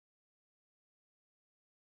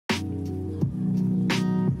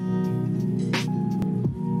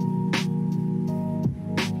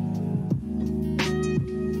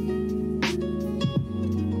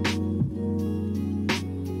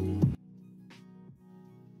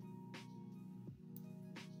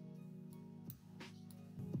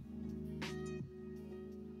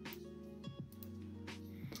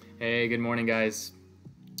Hey, good morning, guys.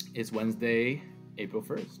 It's Wednesday, April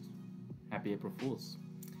 1st. Happy April Fools.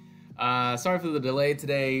 Sorry for the delay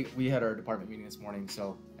today. We had our department meeting this morning,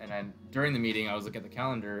 and then during the meeting, I was looking at the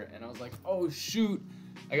calendar, and I was like, oh, shoot,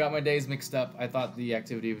 I got my days mixed up. I thought the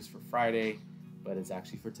activity was for Friday, but it's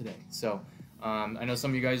actually for today. So I know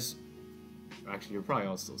some of you guys, actually, you're probably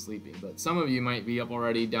all still sleeping, but some of you might be up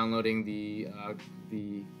already downloading the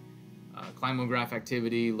Climograph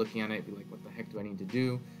activity, looking at it, be like, what the heck do I need to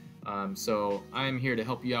do? So I'm here to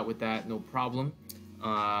help you out with that, no problem.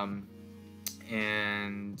 I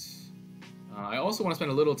also want to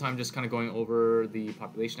spend a little time just kind of going over the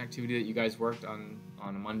population activity that you guys worked on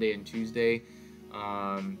a Monday and Tuesday,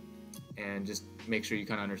 and just make sure you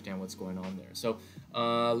kind of understand what's going on there. So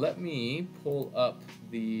let me pull up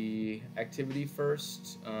the activity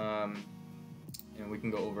first, and we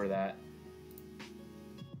can go over that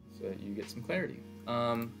so that you get some clarity.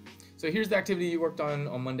 So here's the activity you worked on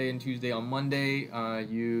Monday and Tuesday. On Monday,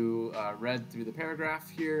 you read through the paragraph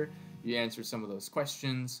here. You answered some of those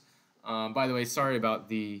questions. By the way, sorry about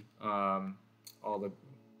the all the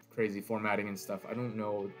crazy formatting and stuff. I don't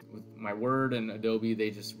know, with my Word and Adobe, they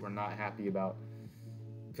just were not happy about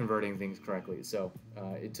converting things correctly. So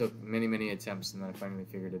it took many attempts, and then I finally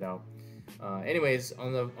figured it out. Anyways,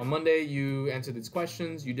 on Monday, you answered these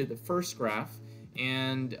questions. You did the first graph.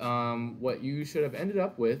 And what you should have ended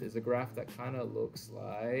up with is a graph that kind of looks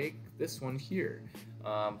like this one here.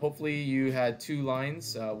 Hopefully you had two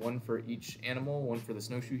lines, one for each animal, one for the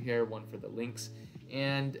snowshoe hare, one for the lynx.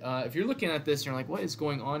 And if you're looking at this and you're like, what is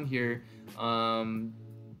going on here?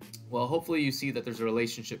 Well, hopefully you see that there's a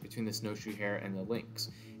relationship between the snowshoe hare and the lynx.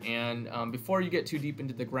 And before you get too deep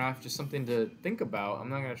into the graph, just something to think about, I'm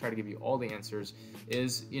not going to try to give you all the answers,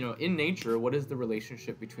 is, in nature, what is the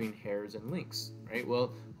relationship between hares and lynx, right?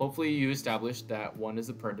 Well, hopefully you established that one is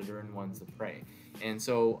the predator and one's the prey. And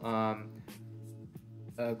so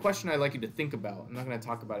a question I'd like you to think about, I'm not going to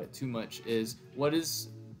talk about it too much, is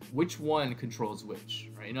which one controls which,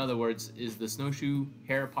 right? In other words, is the snowshoe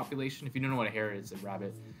hare population, if you don't know what a hare is, a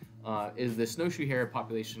rabbit, is the snowshoe hare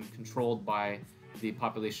population controlled by the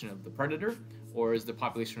population of the predator, or is the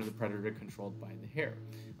population of the predator controlled by the hare?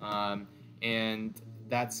 And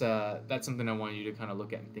that's something I want you to kind of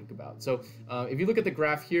look at and think about. So if you look at the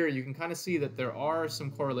graph here, you can kind of see that there are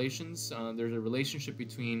some correlations. There's a relationship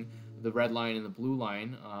between the red line and the blue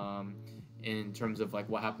line, in terms of like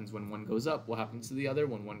what happens when one goes up, what happens to the other,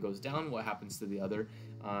 when one goes down, what happens to the other,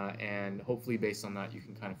 and hopefully based on that you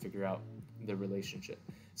can kind of figure out the relationship.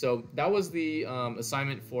 So that was the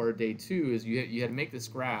assignment for day 2, is you had to make this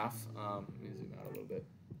graph, let me zoom out a little bit,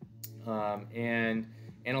 and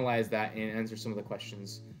analyze that and answer some of the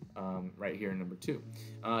questions right here in number 2.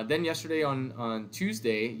 Then yesterday on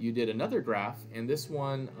Tuesday, you did another graph, and this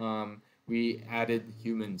one we added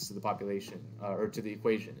humans to the population, or to the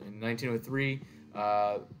equation. In 1903,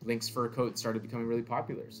 lynx fur coat started becoming really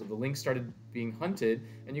popular. So the lynx started being hunted,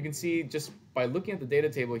 and you can see just by looking at the data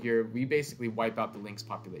table here, we basically wipe out the lynx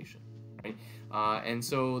population, right? And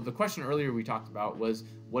so the question earlier we talked about was,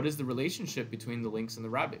 what is the relationship between the lynx and the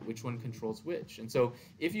rabbit? Which one controls which? And so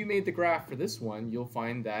if you made the graph for this one, you'll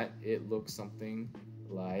find that it looks something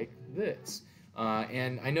like this.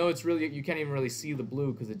 And I know it's really, you can't even really see the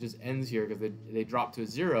blue because it just ends here because they drop to a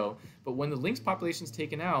 0. But when the lynx population is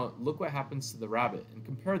taken out, look what happens to the rabbit. And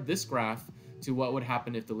compare this graph to what would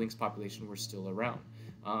happen if the lynx population were still around.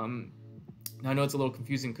 Now I know it's a little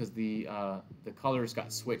confusing because the colors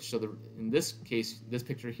got switched. So in this case, this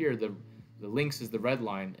picture here, the lynx is the red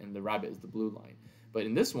line and the rabbit is the blue line. But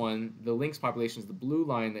in this one, the lynx population is the blue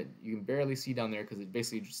line that you can barely see down there because it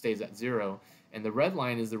basically just stays at 0. And the red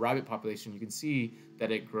line is the rabbit population. You can see that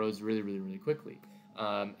it grows really quickly.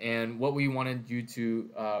 And what we wanted you to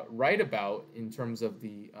write about in terms of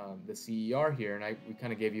the CER here, and we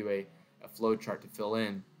kind of gave you a flow chart to fill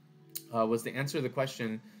in, was to answer the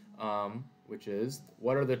question, which is,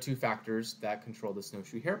 what are the 2 factors that control the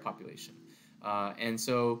snowshoe hare population? And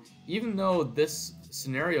so even though this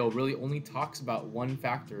scenario really only talks about one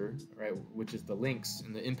factor, right, which is the lynx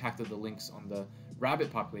and the impact of the lynx on the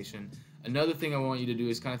rabbit population, another thing I want you to do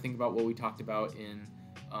is kind of think about what we talked about in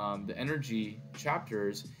the energy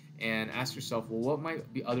chapters and ask yourself, well, what might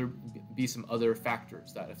be some other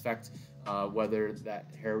factors that affect whether that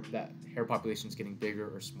hare population is getting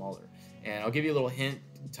bigger or smaller. And I'll give you a little hint,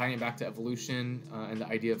 tying it back to evolution and the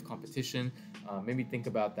idea of competition. Maybe think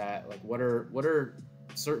about that, like what are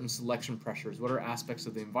certain selection pressures, what are aspects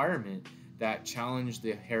of the environment that challenge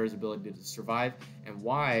the hare's ability to survive, and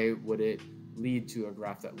why would it lead to a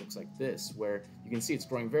graph that looks like this, where you can see it's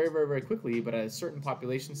growing very quickly, but at a certain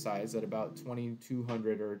population size, at about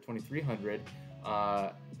 2200 or 2300,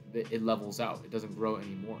 it levels out. It doesn't grow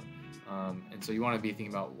anymore. And so you want to be thinking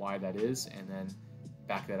about why that is, and then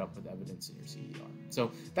back that up with evidence in your CER.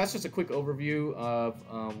 So that's just a quick overview of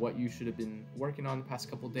what you should have been working on the past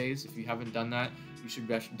couple of days. If you haven't done that, you should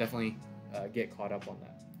definitely get caught up on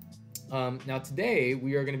that. Now today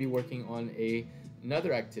we are going to be working on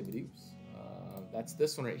another activity. That's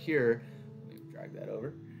this one right here. Let me drag that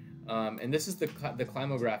over. And this is the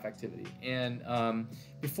Climograph activity. And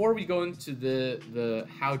before we go into the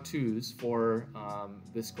how-tos for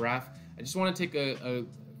this graph, I just want to take a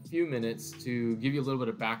few minutes to give you a little bit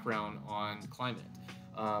of background on climate.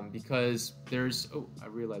 Because there's, I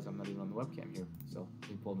realize I'm not even on the webcam here, so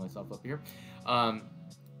let me pull myself up here. I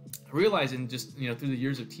realize in just, through the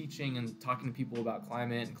years of teaching and talking to people about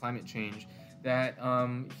climate and climate change, that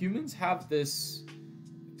humans have this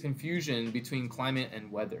confusion between climate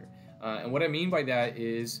and weather. And what I mean by that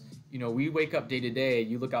is, we wake up day to day,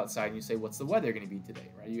 you look outside and you say, what's the weather going to be today,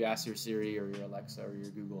 right? You ask your Siri or your Alexa or your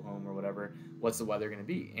Google Home or whatever, what's the weather going to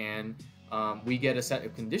be? And we get a set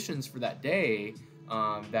of conditions for that day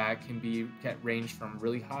that can range from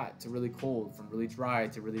really hot to really cold, from really dry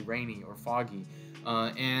to really rainy or foggy.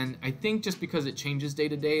 And I think just because it changes day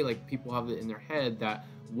to day, like people have it in their head that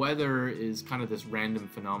weather is kind of this random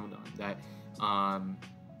phenomenon that,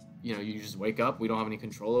 you just wake up, we don't have any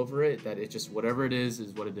control over it, that it's just whatever it is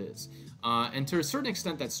what it is. And to a certain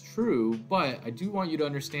extent that's true, but I do want you to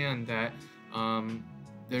understand that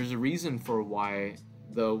there's a reason for why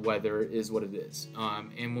the weather is what it is.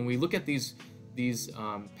 And when we look at these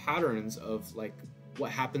patterns of like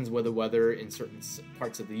what happens with the weather in certain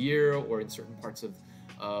parts of the year or in certain parts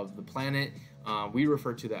of the planet, we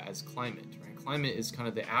refer to that as climate, right? Climate is kind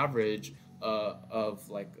of the average of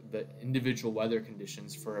like the individual weather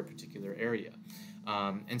conditions for a particular area.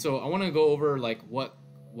 And so I want to go over like what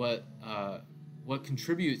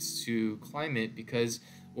contributes to climate, because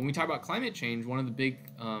when we talk about climate change, one of the big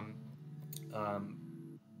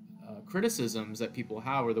criticisms that people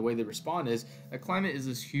have, or the way they respond, is that climate is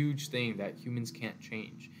this huge thing that humans can't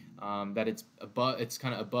change, that it's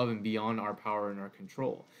kind of above and beyond our power and our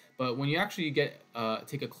control. But when you actually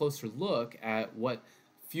take a closer look at what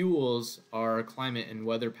fuels our climate and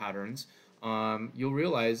weather patterns, you'll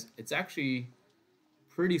realize it's actually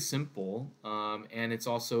pretty simple, and it's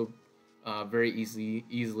also very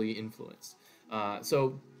easily influenced.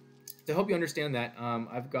 So to help you understand that,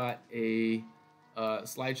 I've got a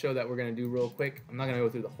slideshow that we're going to do real quick. I'm not going to go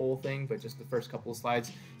through the whole thing, but just the first couple of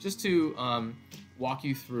slides, just to walk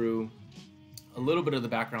you through a little bit of the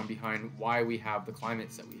background behind why we have the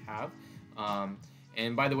climates that we have.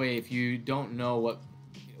 And by the way, if you don't know what,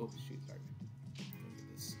 let me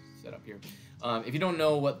get this set up here. If you don't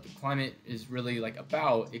know what the climate is really like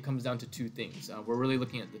about, it comes down to two things. We're really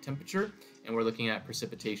looking at the temperature, and we're looking at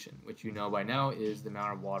precipitation, which you know by now is the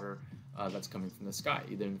amount of water that's coming from the sky,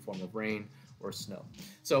 either in the form of rain or snow.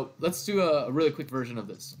 So let's do a really quick version of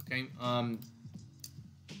this, okay?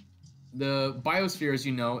 The biosphere, as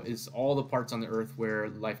you know, is all the parts on the Earth where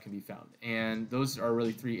life can be found. And those are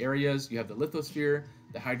really three areas. You have the lithosphere,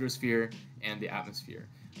 the hydrosphere, and the atmosphere.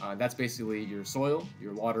 That's basically your soil,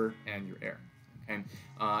 your water, and your air. Okay?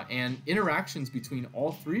 And interactions between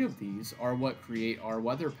all three of these are what create our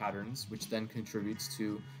weather patterns, which then contributes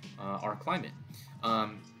to our climate.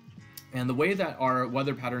 And the way that our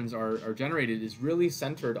weather patterns are generated is really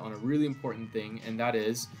centered on a really important thing, and that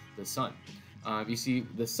is the sun. You see,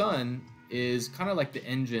 the sun is kind of like the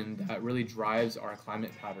engine that really drives our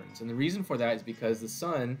climate patterns. And the reason for that is because the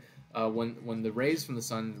sun, when the rays from the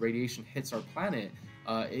sun, the radiation hits our planet,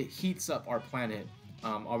 it heats up our planet,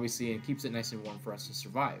 obviously, and keeps it nice and warm for us to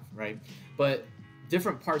survive, right? But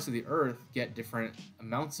different parts of the Earth get different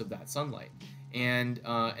amounts of that sunlight. And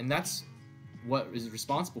that's what is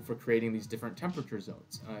responsible for creating these different temperature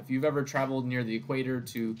zones. If you've ever traveled near the equator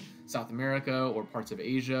to South America or parts of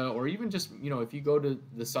Asia, or even just, if you go to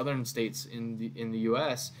the southern states in the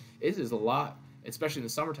US, it is a lot, especially in the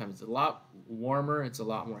summertime, it's a lot warmer, it's a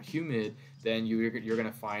lot more humid than you're going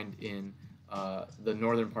to find in the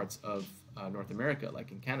northern parts of North America,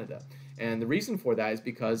 like in Canada. And the reason for that is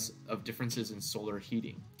because of differences in solar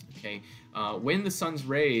heating. Okay, when the sun's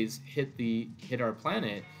rays hit our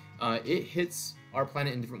planet, it hits our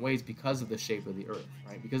planet in different ways because of the shape of the Earth,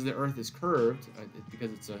 right? Because the Earth is curved,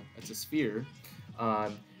 because it's a sphere.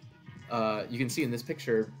 You can see in this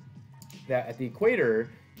picture that at the equator,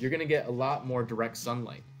 you're going to get a lot more direct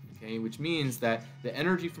sunlight, okay? Which means that the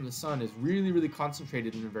energy from the sun is really, really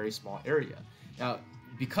concentrated in a very small area. Now,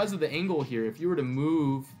 because of the angle here, if you were to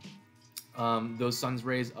move those sun's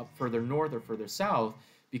rays up further north or further south,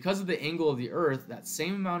 because of the angle of the Earth, that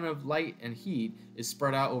same amount of light and heat is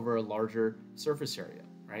spread out over a larger surface area,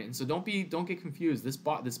 right? And so don't get confused. This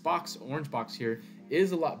box, orange box here,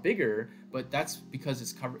 is a lot bigger, but that's because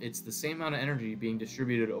it's the same amount of energy being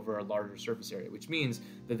distributed over a larger surface area, which means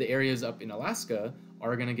that the areas up in Alaska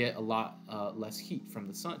are going to get a lot less heat from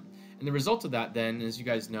the sun. And the result of that then, as you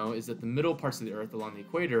guys know, is that the middle parts of the Earth along the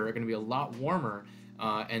equator are going to be a lot warmer,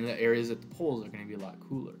 and the areas at the poles are going to be a lot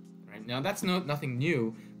cooler. Right? Now that's nothing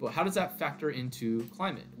new, but how does that factor into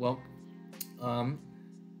climate? Well, oh,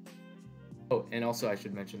 and also I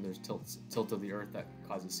should mention there's tilt of the Earth that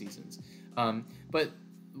causes seasons. But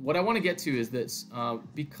what I want to get to is this: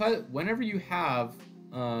 because whenever you have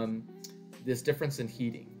this difference in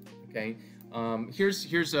heating, okay,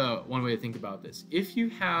 here's one way to think about this. If you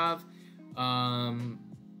have,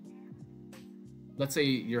 let's say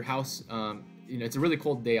your house, it's a really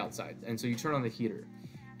cold day outside, and so you turn on the heater,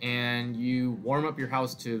 and you warm up your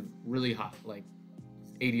house to really hot, like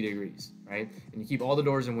 80 degrees, right? And you keep all the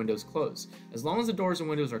doors and windows closed. As long as the doors and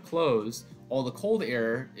windows are closed, all the cold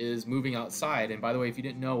air is moving outside. And by the way, if you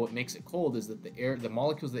didn't know, what makes it cold is that the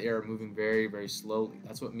molecules of the air are moving very, very slowly.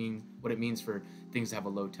 That's what it means for things to have a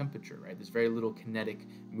low temperature, right? There's very little kinetic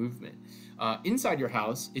movement. Inside your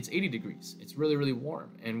house, it's 80 degrees. It's really, really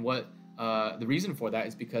warm. And the reason for that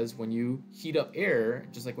is because when you heat up air,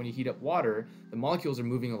 just like when you heat up water, the molecules are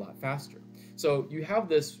moving a lot faster. So you have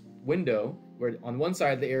this window where on one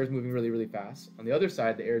side the air is moving really, really fast. On the other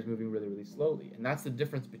side, the air is moving really, really slowly. And that's the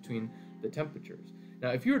difference between the temperatures.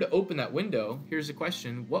 Now, if you were to open that window, here's a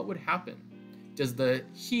question: what would happen? Does the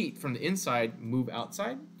heat from the inside move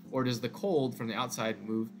outside, or does the cold from the outside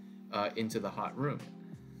move into the hot room?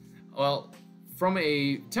 Well, from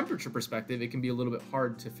a temperature perspective, it can be a little bit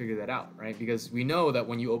hard to figure that out, right? Because we know that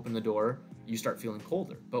when you open the door, you start feeling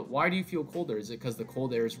colder. But why do you feel colder? Is it because the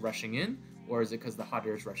cold air is rushing in, or is it because the hot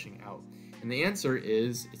air is rushing out? And the answer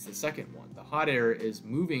is, it's the second one. The hot air is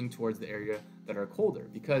moving towards the area that are colder,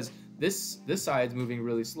 because this side's moving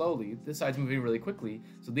really slowly, this side's moving really quickly.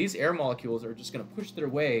 So these air molecules are just going to push their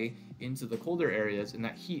way into the colder areas, and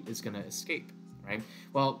that heat is going to escape, right?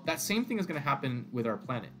 Well, that same thing is going to happen with our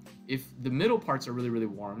planet. If the middle parts are really, really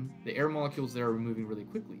warm, the air molecules there are moving really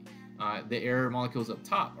quickly. The air molecules up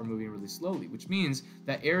top are moving really slowly, which means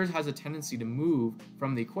that air has a tendency to move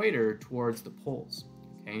from the equator towards the poles.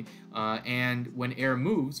 Okay, and when air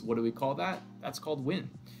moves, what do we call that? That's called wind.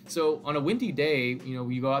 So on a windy day,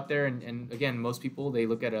 you go out there and again, most people, they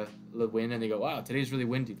look at the wind and they go, wow, today's really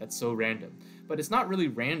windy. That's so random. But it's not really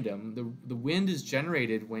random. The wind is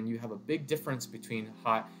generated when you have a big difference between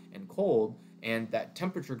hot and cold, and that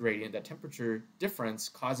temperature gradient, that temperature difference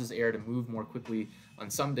causes air to move more quickly on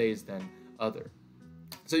some days than other.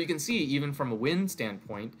 So you can see, even from a wind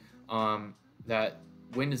standpoint, that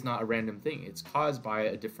wind is not a random thing. It's caused by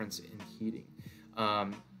a difference in heating.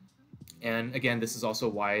 And again, this is also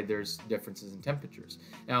why there's differences in temperatures.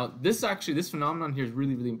 Now, this phenomenon here is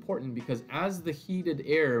really, really important, because as the heated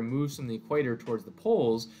air moves from the equator towards the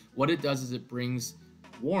poles, what it does is it brings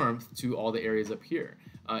warmth to all the areas up here.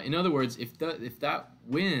 In other words, if that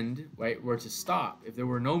wind, right, were to stop, if there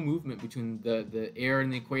were no movement between the air in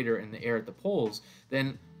the equator and the air at the poles,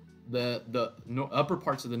 then the upper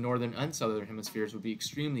parts of the northern and southern hemispheres would be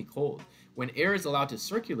extremely cold. When air is allowed to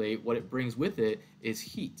circulate, what it brings with it is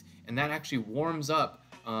heat, and that actually warms up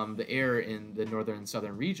the air in the northern and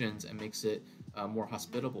southern regions and makes it more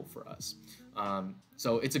hospitable for us.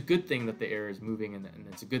 So it's a good thing that the air is moving, and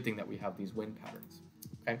it's a good thing that we have these wind patterns.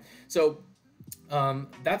 Okay, so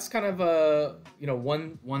that's kind of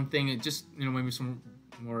one thing. It just maybe some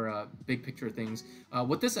more big picture things.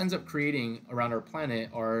 What this ends up creating around our planet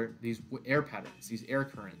are these air patterns, these air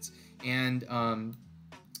currents, and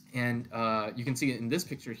you can see in this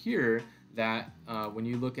picture here that when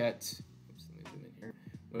you look at,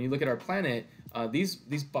 when you look at our planet, these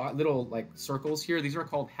little like circles here, these are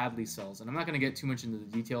called Hadley cells, and I'm not going to get too much into the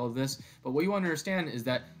detail of this, but what you want to understand is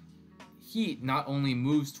that heat not only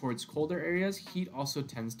moves towards colder areas, heat also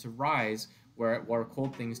tends to rise where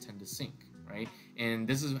cold things tend to sink, right? And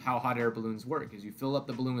this is how hot air balloons work, is you fill up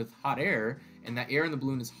the balloon with hot air, and that air in the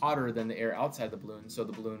balloon is hotter than the air outside the balloon, so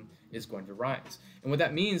the balloon is going to rise. And what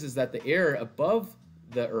that means is that the air above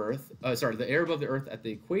the Earth, the air above the Earth at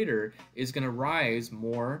the equator is going to rise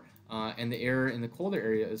more, and the air in the colder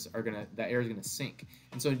areas that air is going to sink.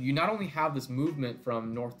 And so you not only have this movement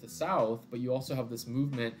from north to south, but you also have this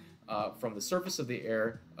movement from the surface of the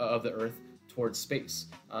air of the Earth towards space.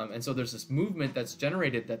 And so there's this movement that's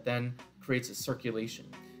generated that then creates a circulation.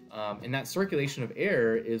 And that circulation of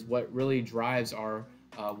air is what really drives our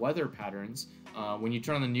weather patterns. When you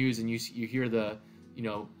turn on the news and you hear the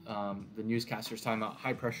the newscasters talking about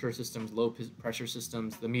high pressure systems, low pressure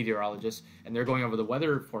systems, the meteorologists, and they're going over the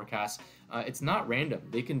weather forecast, it's not random.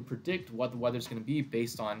 They can predict what the weather's going to be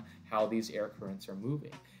based on how these air currents are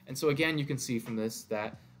moving. And so again, you can see from this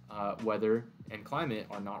that weather and climate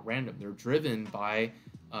are not random. They're driven by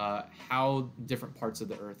how different parts of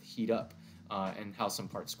the Earth heat up and how some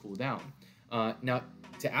parts cool down. Now,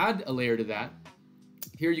 to add a layer to that,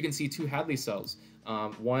 here you can see two Hadley cells.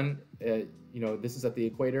 One, this is at the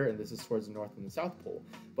equator, and this is towards the North and the South Pole.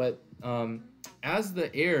 But as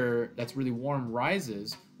the air that's really warm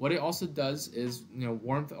rises, what it also does is,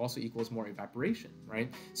 warmth also equals more evaporation,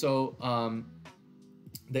 right? So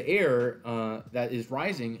the air that is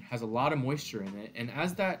rising has a lot of moisture in it, and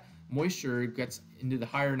as that moisture gets into the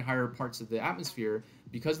higher and higher parts of the atmosphere,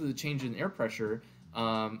 because of the change in air pressure,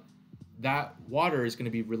 that water is going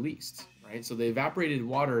to be released, right? So the evaporated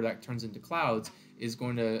water that turns into clouds is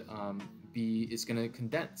going to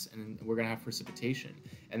condense, and we're going to have precipitation.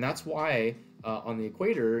 And that's why on the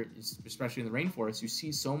equator, especially in the rainforest, you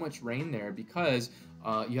see so much rain there, because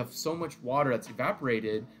you have so much water that's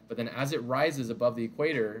evaporated, but then as it rises above the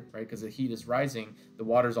equator, right, because the heat is rising, the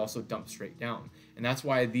water is also dumped straight down. And that's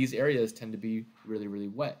why these areas tend to be really, really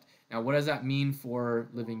wet. Now, what does that mean for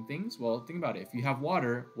living things? Well, think about it. If you have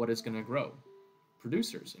water, what is going to grow?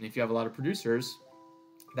 Producers. And if you have a lot of producers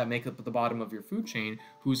that make up at the bottom of your food chain,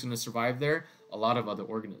 who's going to survive there? A lot of other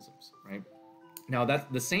organisms, right? Now,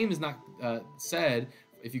 that the same is not said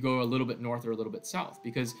if you go a little bit north or a little bit south,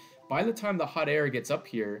 because by the time the hot air gets up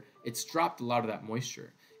here, it's dropped a lot of that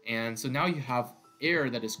moisture. And so now you have air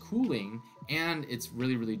that is cooling, and it's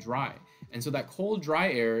really, really dry. And so that cold,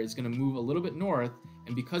 dry air is going to move a little bit north,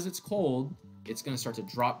 and because it's cold, it's going to start to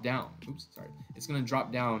drop down. It's going to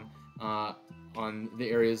drop down on the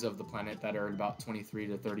areas of the planet that are about 23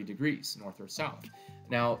 to 30 degrees, north or south.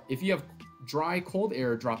 Now, if you have dry, cold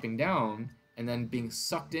air dropping down and then being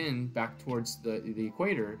sucked in back towards the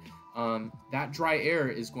equator, that dry air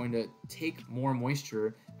is going to take more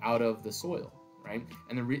moisture out of the soil, right?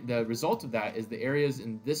 And the result of that is the areas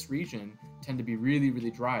in this region tend to be really,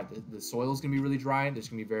 really dry. The soil is going to be really dry, there's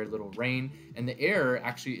going to be very little rain, and the air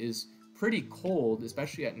actually is pretty cold,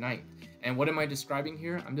 especially at night. And what am I describing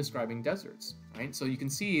here? I'm describing deserts, right? So you can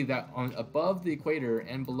see that above the equator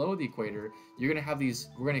and below the equator, you're going to have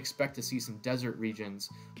we're going to expect to see some desert regions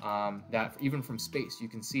that even from space you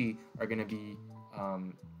can see are going to be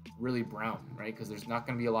really brown, right? Because there's not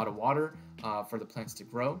going to be a lot of water for the plants to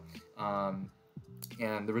grow.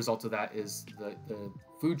 And the result of that is the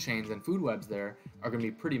food chains and food webs there are going to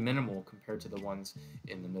be pretty minimal compared to the ones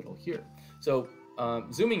in the middle here. So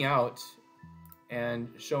zooming out and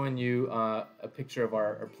showing you a picture of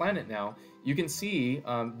our planet now, you can see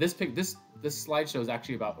this slideshow is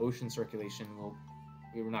actually about ocean circulation.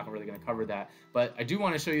 We're not really going to cover that, but I do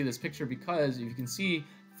want to show you this picture because if you can see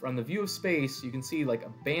from the view of space, you can see like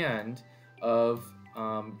a band of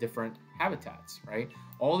different habitats, right?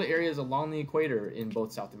 All the areas along the equator in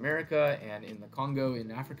both South America and in the Congo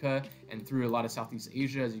in Africa, and through a lot of Southeast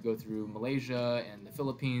Asia as you go through Malaysia and the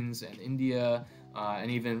Philippines and India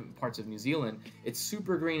and even parts of New Zealand, it's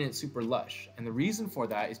super green and it's super lush. And the reason for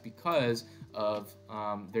that is because of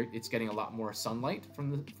it's getting a lot more sunlight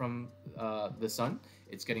from the sun.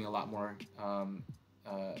 It's getting a lot more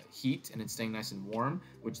heat, and it's staying nice and warm,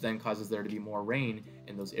 which then causes there to be more rain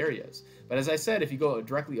in those areas. But as I said, if you go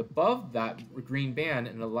directly above that green band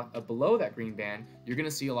and below that green band, you're going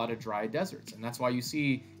to see a lot of dry deserts. And that's why you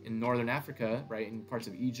see in northern Africa, right, in parts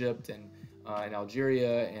of Egypt and in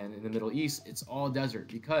Algeria and in the Middle East, it's all desert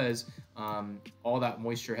because all that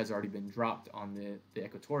moisture has already been dropped on the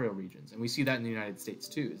equatorial regions. And we see that in the United States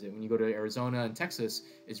too, is that when you go to Arizona and Texas,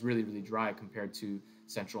 it's really, really dry compared to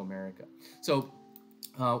Central America. So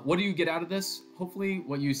what do you get out of this? Hopefully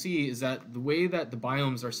what you see is that the way that the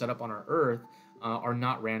biomes are set up on our Earth are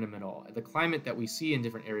not random at all. The climate that we see in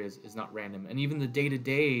different areas is not random. And even the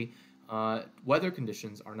day-to-day weather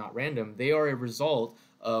conditions are not random. They are a result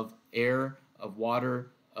of air, of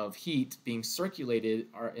water, of heat being circulated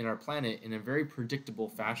in our planet in a very predictable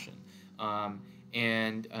fashion.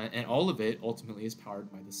 And all of it ultimately is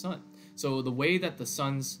powered by the sun. So the way that the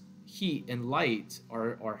sun's heat and light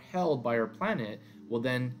are held by our planet will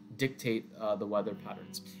then dictate the weather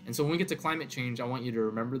patterns. And so when we get to climate change, I want you to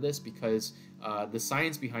remember this because the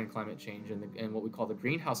science behind climate change and what we call the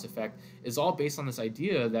greenhouse effect is all based on this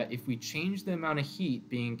idea that if we change the amount of heat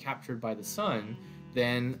being captured by the sun,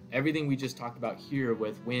 then everything we just talked about here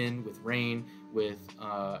with wind, with rain, with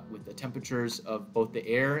the temperatures of both the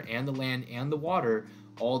air and the land and the water,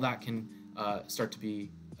 all that can start to be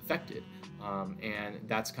affected. And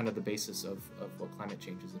that's kind of the basis of what climate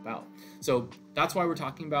change is about. So that's why we're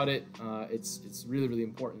talking about it. It's really, really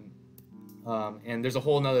important. And there's a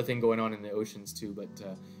whole nother thing going on in the oceans too, but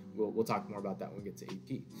we'll talk more about that when we get to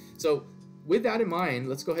AP. So with that in mind,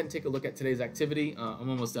 let's go ahead and take a look at today's activity. I'm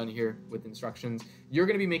almost done here with instructions. You're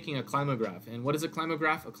going to be making a climograph. And what is a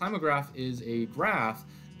climograph? A climograph is a graph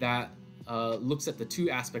that looks at the two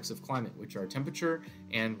aspects of climate, which are temperature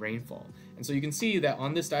and rainfall. And so you can see that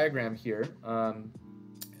on this diagram here,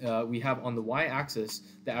 we have on the y-axis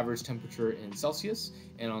the average temperature in Celsius,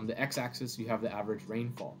 and on the x-axis you have the average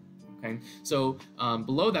rainfall. Okay, so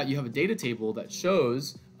below that you have a data table that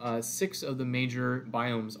shows 6 of the major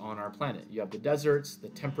biomes on our planet. You have the deserts, the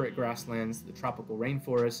temperate grasslands, the tropical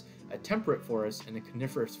rainforest, a temperate forest, and a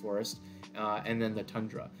coniferous forest, and then the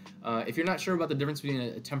tundra. If you're not sure about the difference between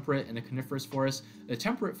a temperate and a coniferous forest, the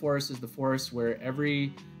temperate forest is the forest where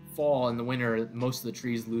every fall and the winter most of the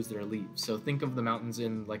trees lose their leaves. So think of the mountains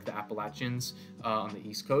in like the Appalachians on the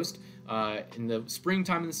East Coast. In the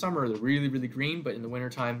springtime and the summer they're really, really green, but in the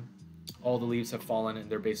wintertime all the leaves have fallen and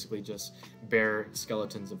they're basically just bare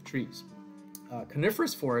skeletons of trees.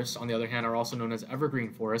 Coniferous forests, on the other hand, are also known as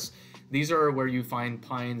evergreen forests. These are where you find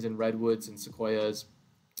pines and redwoods and sequoias,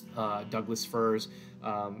 Douglas firs,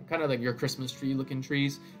 kind of like your Christmas tree looking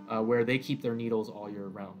trees, where they keep their needles all year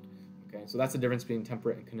round. Okay, so that's the difference between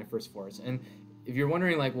temperate and coniferous forests. And if you're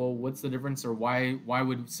wondering, like, well, what's the difference, or why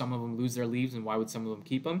would some of them lose their leaves and why would some of them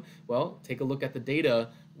keep them? Well, take a look at the data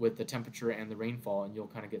with the temperature and the rainfall, and you'll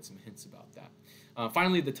kind of get some hints about that.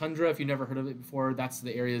 Finally, the tundra, if you've never heard of it before, that's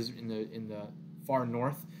the areas in the far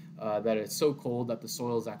north that it's so cold that the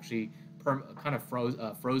soil is actually kind of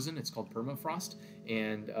frozen. It's called permafrost,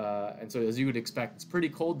 and so as you would expect, it's pretty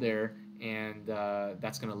cold there, and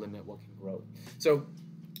that's going to limit what can grow. So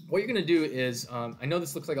what you're going to do is, I know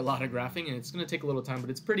this looks like a lot of graphing and it's going to take a little time, but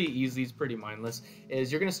it's pretty easy, it's pretty mindless,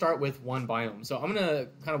 is you're going to start with one biome. So I'm going to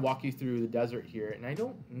kind of walk you through the desert here, and I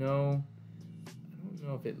don't know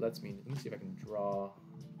if it lets me. Let me see if I can draw.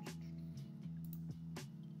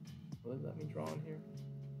 Will it let me draw in here?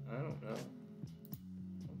 I don't know.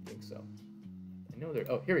 I don't think so. I know there,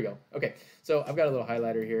 oh, here we go. Okay, so I've got a little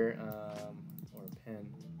highlighter here, or a pen.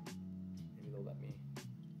 Maybe they'll let me.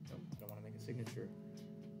 Nope, I don't want to make a signature.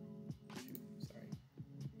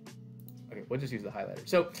 Okay, we'll just use the highlighter.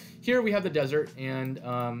 So here we have the desert, and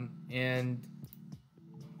oh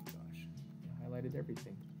gosh, I highlighted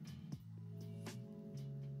everything.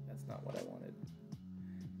 That's not what I wanted.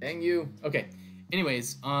 Dang you. Okay.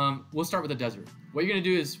 Anyways, we'll start with the desert. What you're gonna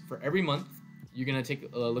do is for every month, you're gonna take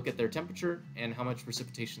a look at their temperature and how much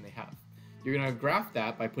precipitation they have. You're gonna graph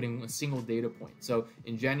that by putting a single data point. So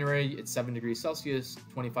in January, it's 7 degrees Celsius,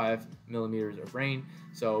 25 millimeters of rain.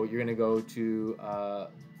 So you're gonna go to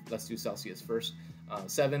let's do Celsius first.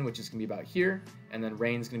 7, which is going to be about here, and then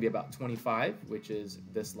rain is going to be about 25, which is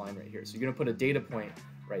this line right here. So you're going to put a data point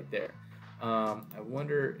right there. I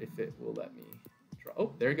wonder if it will let me draw.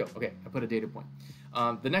 Oh, there you go. Okay, I put a data point.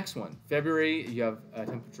 The next one, February, you have a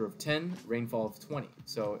temperature of 10, rainfall of 20.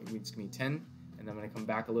 So it's going to be 10, and I'm going to come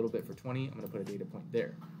back a little bit for 20. I'm going to put a data point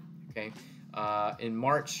there. Okay. In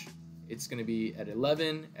March, it's going to be at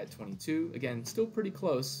 11, at 22. Again, still pretty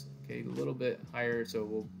close. Okay, a little bit higher, so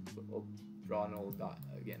we'll draw an old dot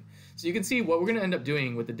again. So you can see what we're going to end up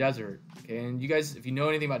doing with the desert. Okay, and you guys, if you know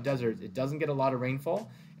anything about deserts, it doesn't get a lot of rainfall,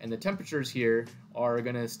 and the temperatures here are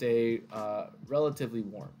going to stay relatively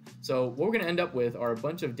warm. So what we're going to end up with are a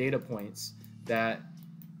bunch of data points that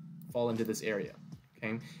fall into this area. Okay,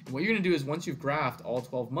 and what you're going to do is once you've graphed all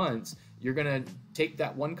 12 months, you're going to take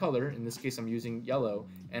that one color, in this case I'm using yellow,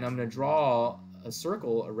 and I'm going to draw a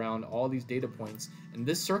circle around all these data points, and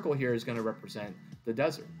this circle here is going to represent the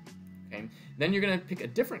desert. Okay, then you're going to pick a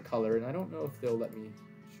different color, and I don't know if they'll let me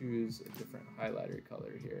choose a different highlighter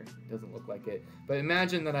color here. It doesn't look like it, but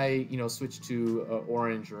imagine that I switch to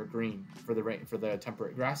orange or a green for the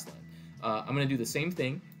temperate grassland. I'm going to do the same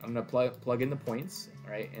thing. I'm going to plug in the points,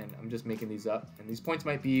 all right, and I'm just making these up, and these points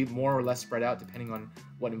might be more or less spread out depending on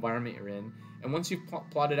what environment you're in. And once you've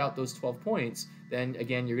plotted out those 12 points, then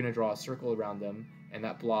again you're going to draw a circle around them, and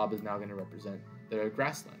that blob is now going to represent the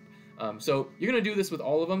grassland. So you're going to do this with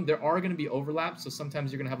all of them. There are going to be overlaps, so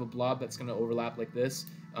sometimes you're going to have a blob that's going to overlap like this.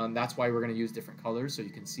 That's why we're going to use different colors so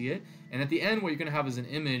you can see it. And at the end, what you're going to have is an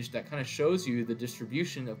image that kind of shows you the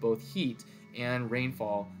distribution of both heat and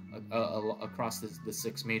rainfall across the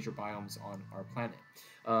 6 major biomes on our planet.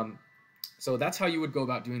 So that's how you would go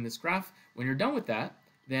about doing this graph. When you're done with that,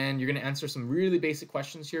 then you're going to answer some really basic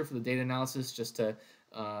questions here for the data analysis, just to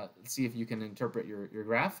see if you can interpret your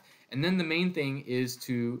graph. And then the main thing is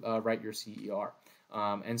to write your CER.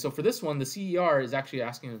 And so for this one, the CER is actually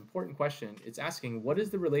asking an important question. It's asking, what is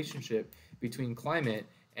the relationship between climate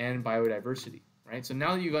and biodiversity? Right? So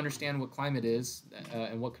now that you understand what climate is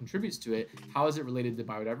and what contributes to it, how is it related to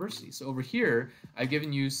biodiversity? So over here, I've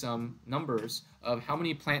given you some numbers of how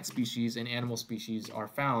many plant species and animal species are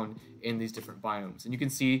found in these different biomes. And you can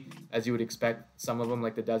see, as you would expect, some of them,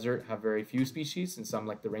 like the desert, have very few species, and some,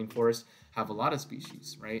 like the rainforest, have a lot of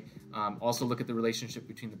species, right? Also look at the relationship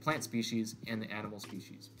between the plant species and the animal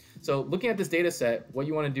species. So looking at this data set, what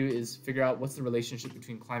you want to do is figure out what's the relationship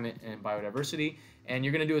between climate and biodiversity, and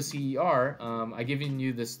you're going to do a CER. I've given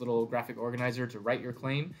you this little graphic organizer to write your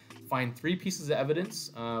claim. Find 3 pieces of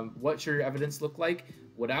evidence. What should your evidence look like?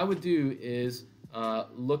 What I would do is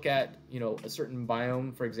look at a certain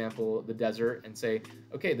biome, for example, the desert, and say,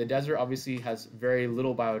 okay, the desert obviously has very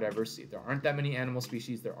little biodiversity. There aren't that many animal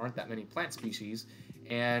species. There aren't that many plant species.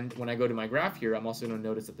 And when I go to my graph here, I'm also going to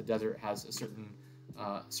notice that the desert has a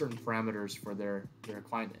certain parameters for their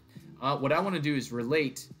climate. What I want to do is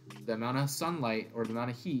relate the amount of sunlight or the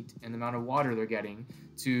amount of heat and the amount of water they're getting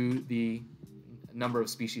to the number of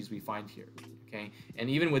species we find here. Okay, and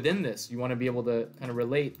even within this, you want to be able to kind of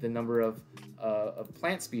relate the number of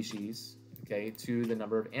plant species, okay, to the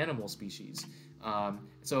number of animal species.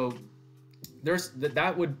 So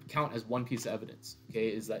that would count as one piece of evidence. Okay,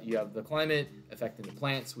 is that you have the climate affecting the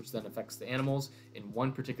plants, which then affects the animals in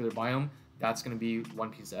one particular biome. That's going to be one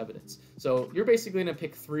piece of evidence. So you're basically going to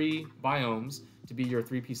pick 3 biomes to be your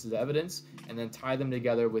 3 pieces of evidence, and then tie them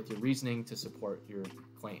together with your reasoning to support your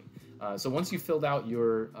claim. So once you've filled out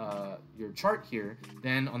your chart here,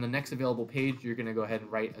 then on the next available page, you're going to go ahead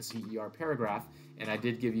and write a CER paragraph. And I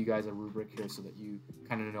did give you guys a rubric here so that you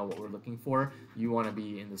kind of know what we're looking for. You want to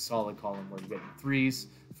be in the solid column where you're getting 3s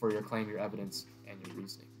for your claim, your evidence, and your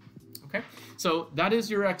reasoning. Okay, so that is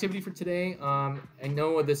your activity for today. I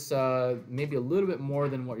know this may be a little bit more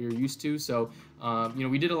than what you're used to. So,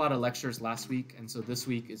 we did a lot of lectures last week, and so this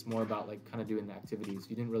week is more about like kind of doing the activities.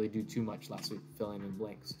 You didn't really do too much last week, filling in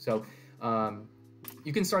blanks. So,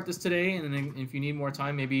 you can start this today, and then if you need more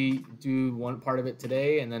time, maybe do one part of it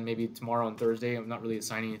today, and then maybe tomorrow on Thursday. I'm not really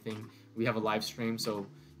assigning anything. We have a live stream, so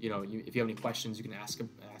if you have any questions, you can ask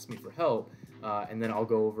me for help. And then I'll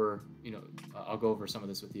go over, I'll go over some of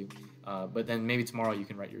this with you. But then maybe tomorrow you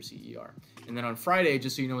can write your CER. And then on Friday,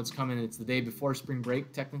 just so you know what's coming, it's the day before spring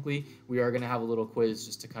break, technically. We are going to have a little quiz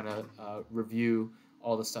just to kind of review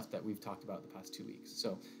all the stuff that we've talked about the past 2 weeks.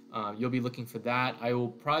 So you'll be looking for that. I will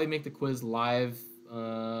probably make the quiz live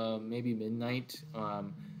maybe midnight, I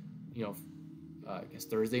guess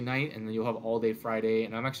Thursday night, and then you'll have all day Friday.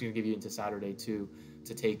 And I'm actually going to give you into Saturday too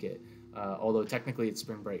to take it. Although technically it's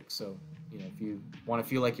spring break, so if you want to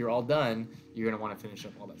feel like you're all done, you're going to want to finish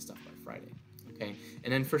up all that stuff by Friday. Okay,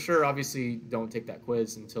 and then for sure, obviously, don't take that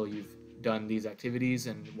quiz until you've done these activities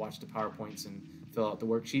and watched the PowerPoints and fill out the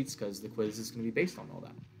worksheets, because the quiz is going to be based on all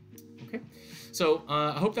that. Okay, so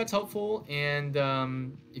I hope that's helpful, and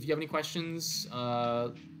if you have any questions,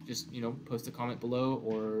 just post a comment below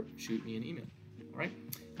or shoot me an email. All right,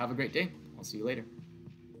 have a great day. I'll see you later.